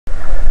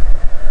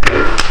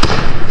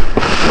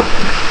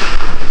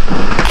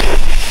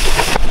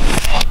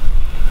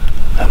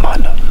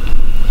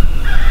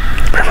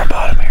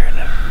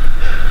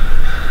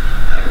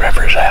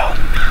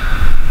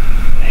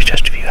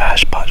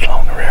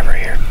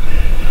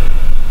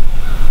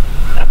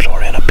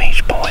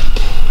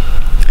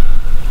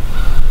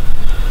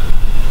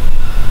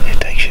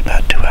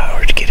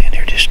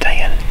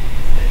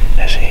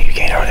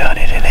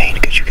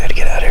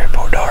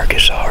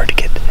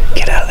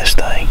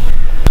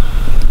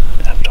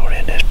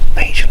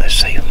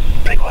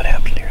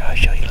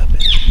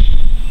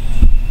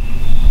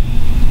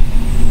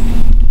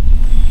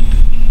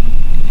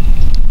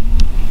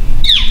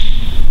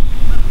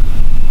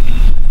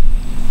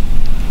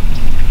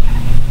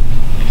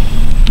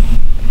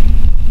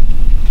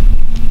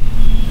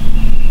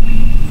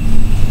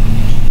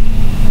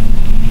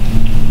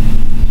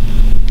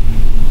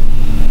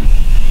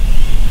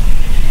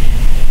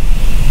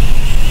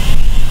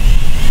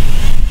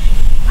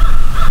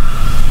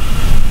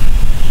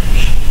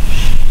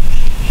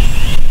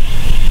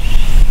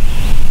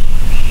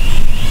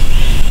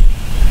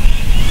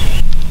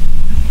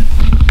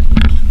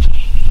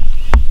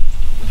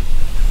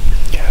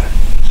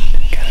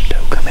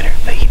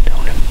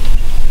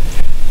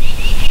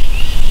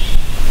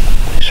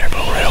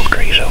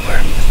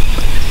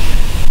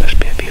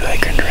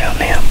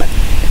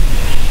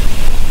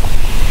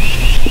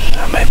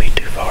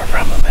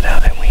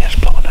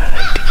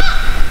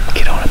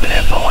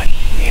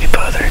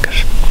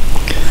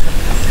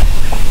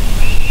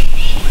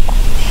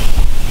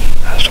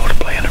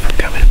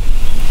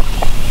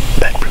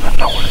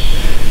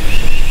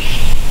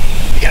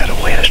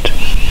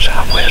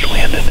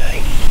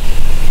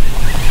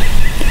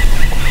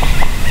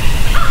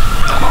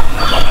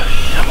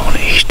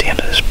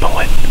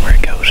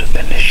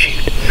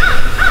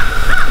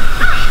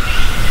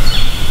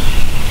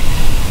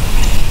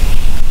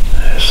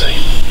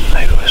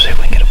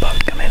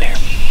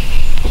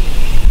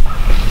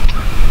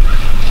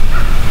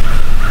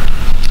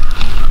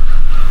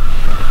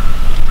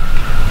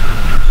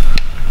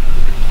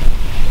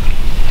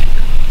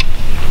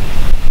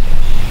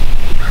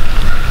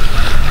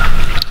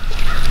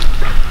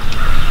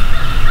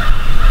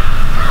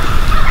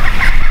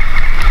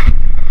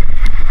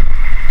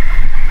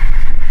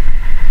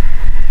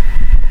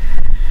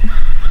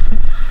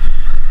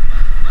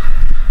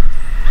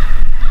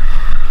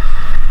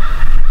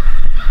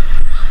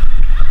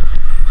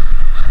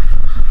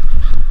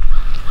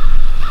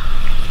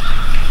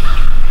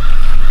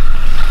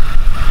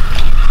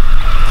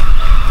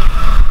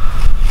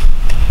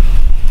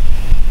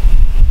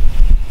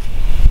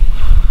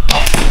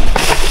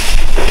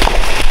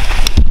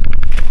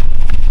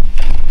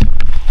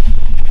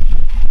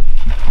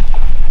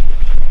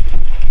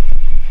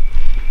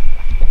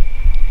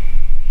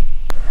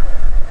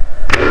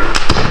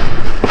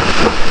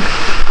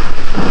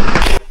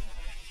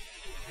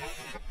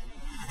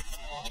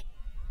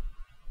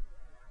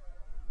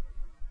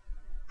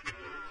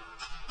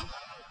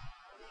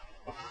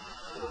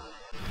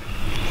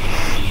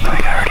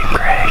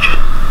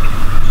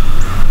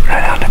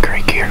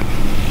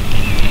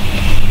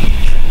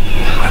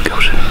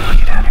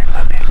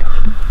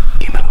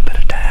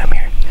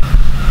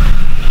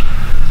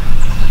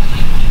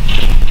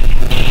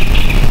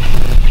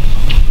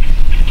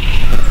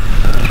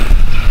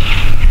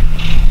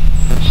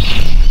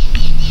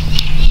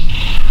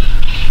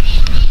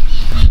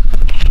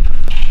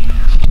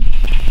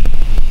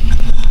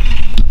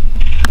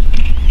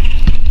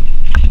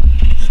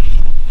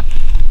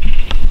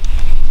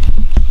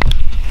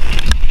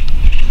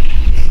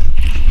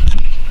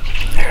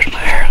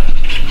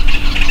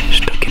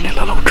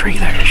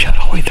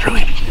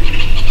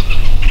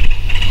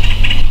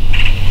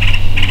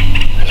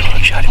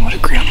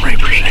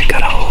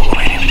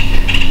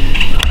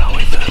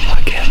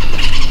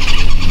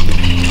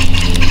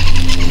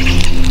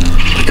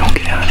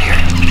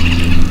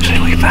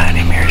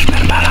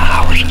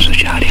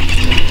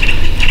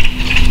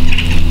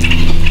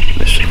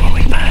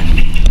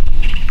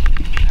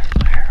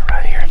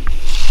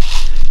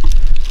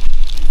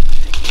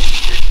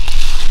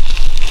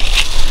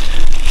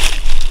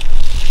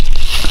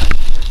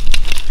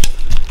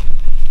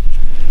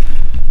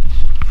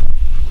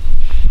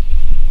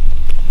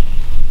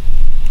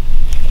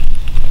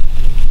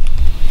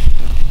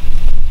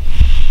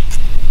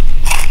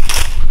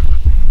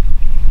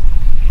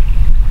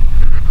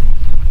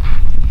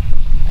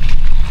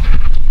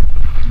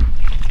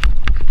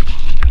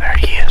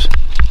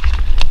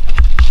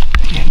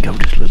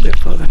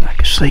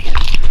see.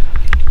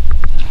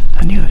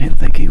 I knew I didn't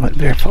think he went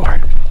very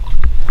far.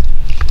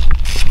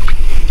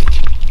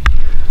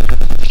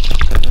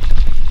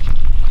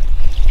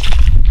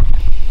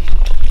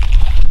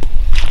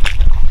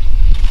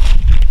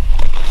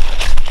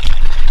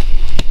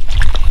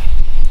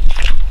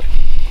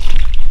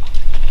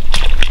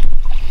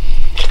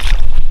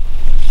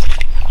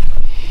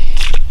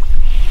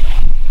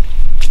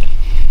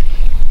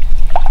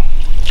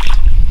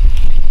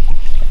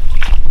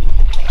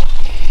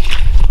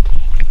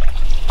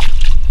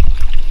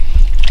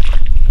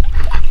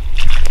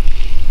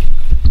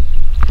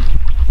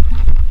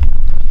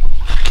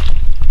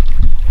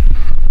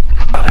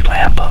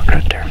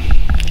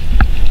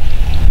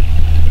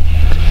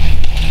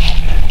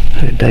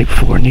 The day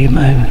before new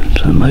moon,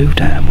 so the move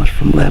time was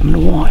from 11 to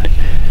 1.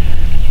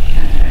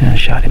 And I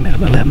shot him at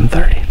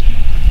 11:30.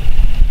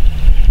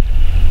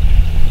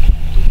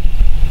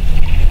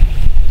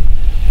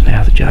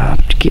 Now the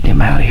job to get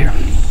him out of here.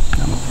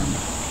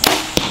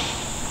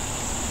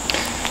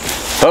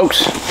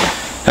 Folks,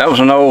 that was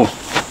an old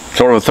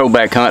sort of a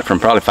throwback hunt from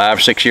probably 5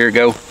 or 6 years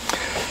ago.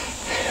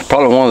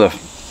 Probably one of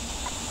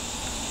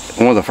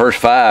the first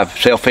 5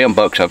 self-film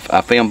bucks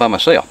I filmed by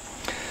myself.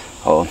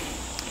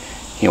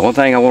 You know, one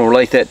thing I want to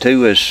relate that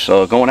to is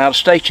going out of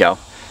state, y'all.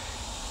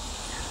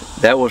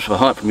 That was a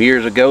hunt from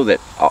years ago that,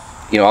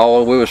 you know,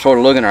 all we were sort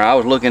of looking, or I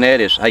was looking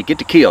at is, hey, get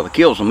the kill. The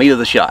kill's the meat of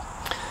the shot.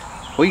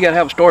 Well, you got to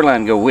have a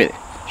storyline to go with it.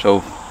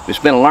 So it's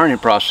been a learning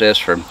process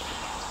from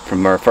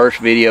our first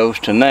videos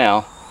to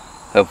now.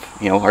 Of,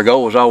 you know, our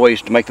goal was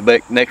always to make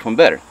the next one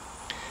better.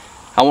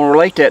 I want to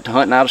relate that to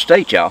hunting out of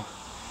state, y'all.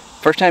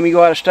 First time you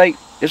go out of state,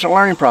 it's a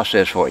learning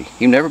process for you.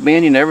 You've never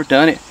been, you've never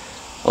done it.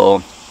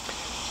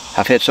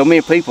 I've had so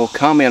many people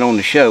comment on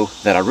the show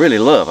that I really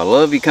love. I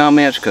love your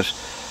comments because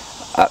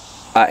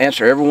I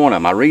answer every one of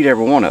them. I read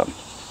every one of them.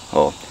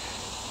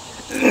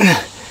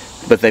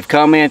 But they've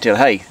commented,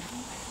 hey,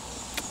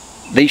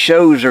 these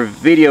shows or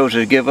videos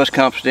that give us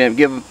confidence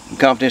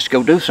to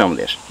go do some of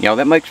this. You know,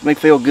 that makes me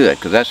feel good,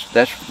 because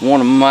that's one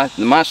of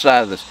my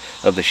side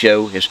of the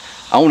show is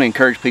I want to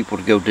encourage people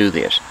to go do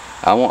this.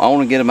 I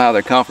want to get them out of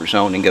their comfort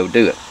zone and go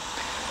do it.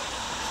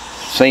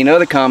 Seen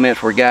other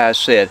comments where guys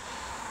said,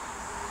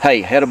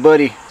 hey, had a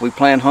buddy, we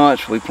plan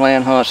hunts,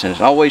 and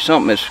it's always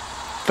something that's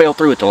fell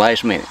through at the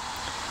last minute.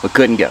 We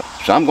couldn't go.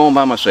 So I'm going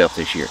by myself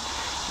this year.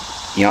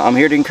 You know, I'm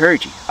here to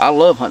encourage you. I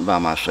love hunting by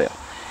myself.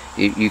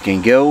 You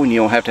can go and you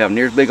don't have to have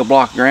near as big a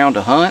block of ground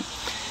to hunt.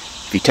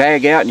 If you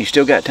tag out and you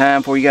still got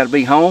time before you got to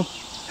be home,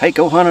 hey,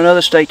 go hunt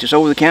another state that's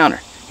over the counter.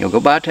 You know, go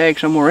buy a tag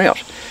somewhere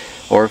else.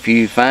 Or if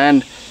you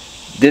find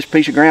this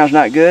piece of ground's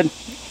not good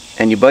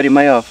and your buddy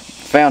may have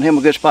found him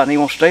a good spot and he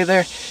wants to stay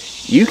there,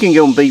 you can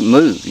go and be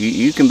moved.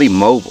 You can be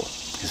mobile.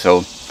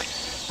 So,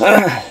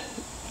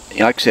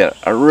 like I said,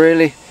 I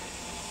really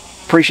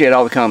appreciate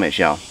all the comments,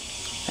 y'all.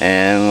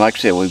 And like I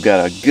said, we've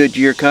got a good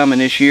year coming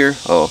this year.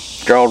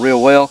 Draw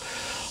real well.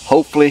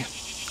 Hopefully,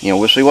 you know,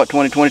 we'll see what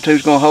 2022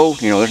 is going to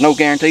hold. You know, there's no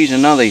guarantees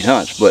in none of these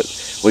hunts, but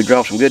we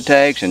draw some good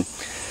tags, and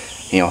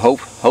you know,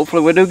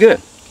 hopefully we'll do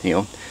good. You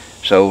know,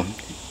 so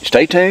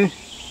stay tuned.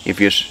 If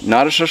you're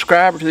not a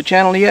subscriber to the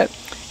channel yet,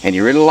 and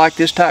you really like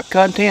this type of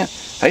content,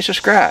 hey,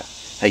 subscribe.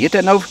 Hey, hit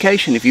that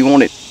notification if you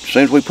want it as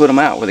soon as we put them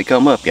out, where they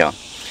come up, y'all.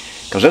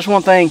 Because that's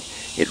one thing,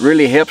 it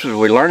really helps us.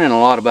 We're learning a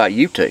lot about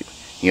YouTube.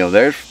 You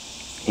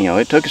know,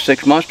 it took us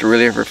 6 months to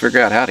really ever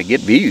figure out how to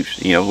get views.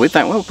 You know, we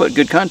think, well, we'll put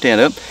good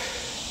content up,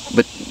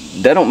 but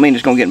that don't mean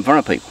it's going to get in front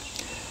of people.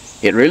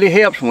 It really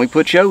helps when we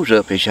put shows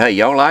up. Is, hey,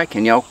 y'all like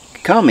and y'all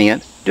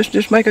comment,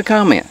 just make a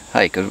comment.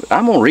 Hey, because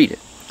I'm going to read it.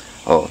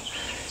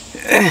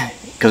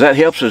 Because that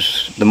helps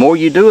us. The more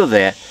you do of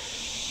that,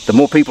 the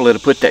more people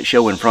that'll put that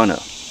show in front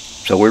of.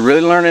 So we're really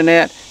learning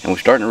that, and we're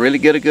starting to really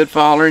get a good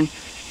following,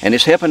 and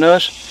it's helping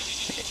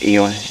us, you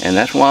know, and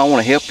that's why I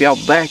want to help y'all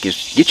back,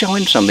 is get y'all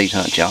into some of these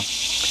hunts, y'all.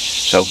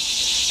 So,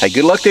 hey,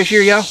 good luck this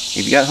year, y'all.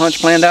 If you got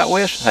hunts planned out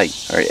west, hey,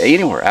 or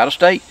anywhere, out of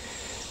state,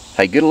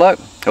 hey, good luck.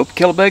 Hope you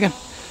kill a big one.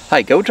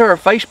 Hey, go to our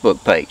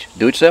Facebook page,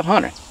 Do It Yourself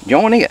Hunter.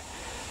 Join it.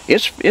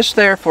 It's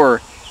there for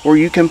where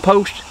you can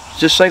post,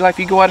 just say like if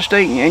you go out of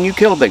state and you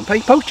kill a big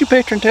one, post your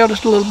picture and tell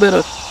just a little bit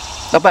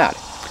about it.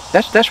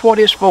 That's what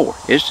it's for.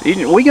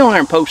 We go in there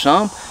and post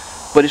some,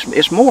 but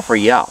it's more for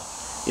y'all.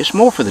 It's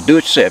more for the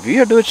do-it-yourself. If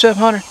you're a do-it-yourself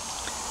hunter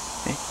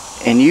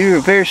and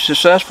you're very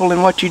successful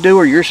in what you do,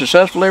 or you're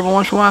successful every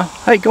once in a while,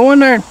 hey, go in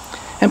there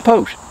and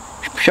post.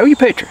 Show your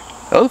picture.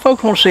 Other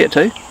folks want to see it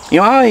too. You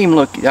know, I even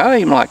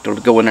like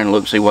to go in there and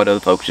look and see what other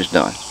folks has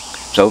done.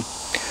 So,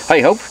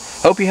 hey, hope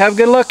you have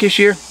good luck this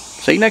year.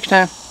 See you next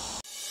time.